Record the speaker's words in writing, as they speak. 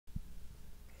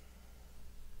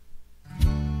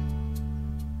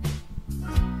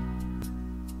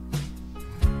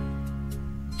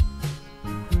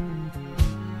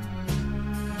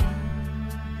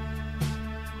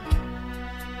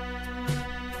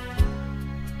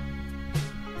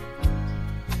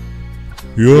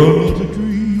You're not a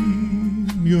dream,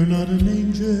 you're not an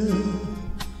angel,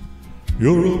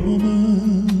 you're a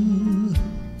woman.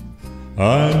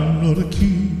 I'm not a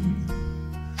king,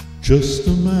 just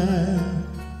a man.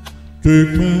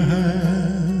 Take my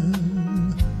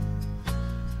hand.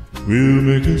 We'll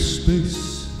make a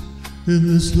space in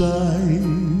this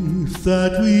life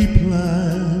that we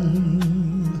planned,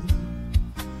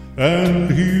 and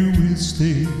here we'll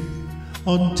stay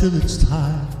until it's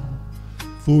time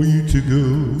for you to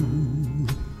go.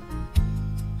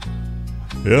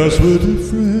 Yes, we're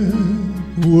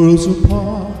different, worlds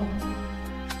apart,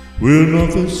 we're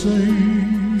not the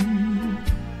same.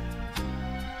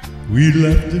 We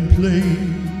laughed and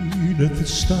played at the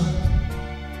start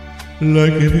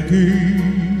like in a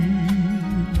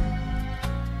game.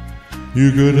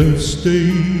 You could have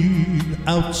stayed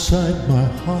outside my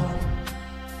heart,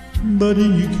 but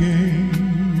in you came,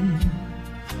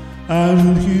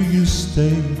 and here you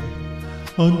stay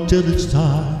until it's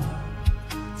time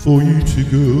for you to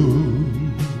go.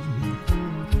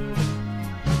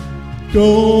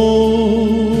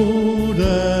 Don't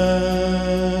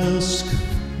ask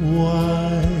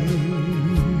why,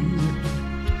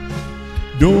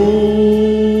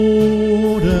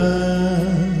 don't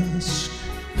ask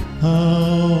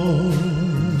how,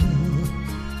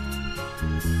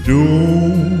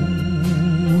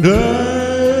 don't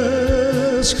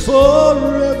ask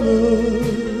forever.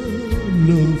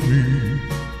 Love me,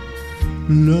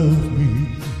 love me,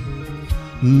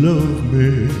 love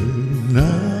me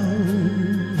now.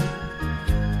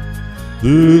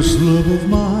 This love of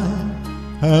mine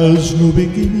has no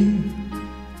beginning,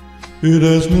 it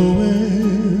has no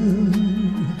end.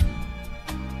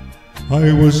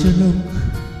 I was an oak,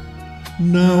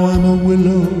 now I'm a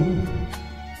willow,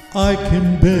 I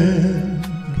can bend.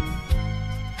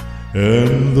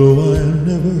 And though I'll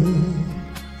never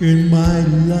in my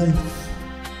life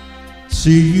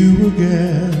see you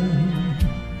again,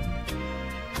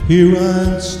 here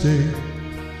I'll stay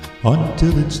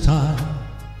until it's time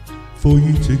for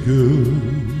you to go.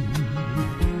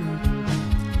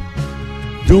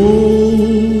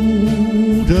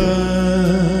 Don't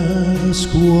ask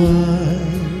why,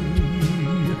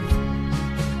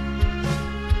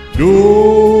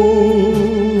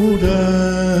 don't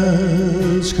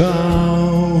ask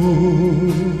how,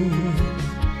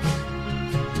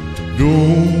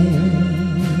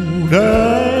 don't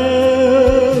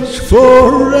ask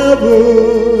forever.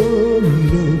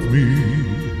 Love me,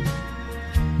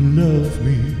 love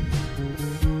me,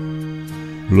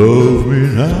 love me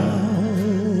now.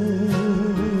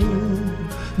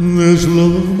 This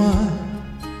love of mine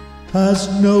has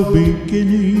no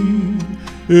beginning,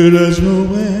 it has no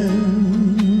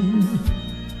end.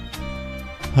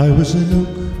 I was an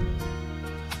oak,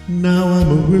 now I'm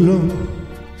a willow,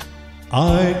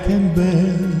 I can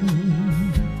bend.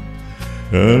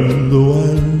 And though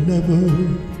I'll never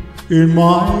in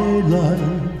my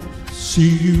life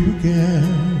see you again,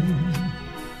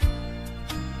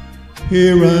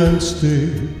 here I'll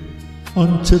stay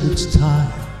until it's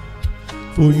time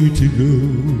for you to go.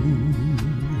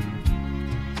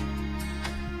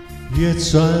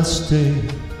 Yes, I'll stay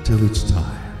till it's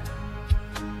time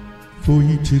for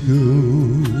you to go.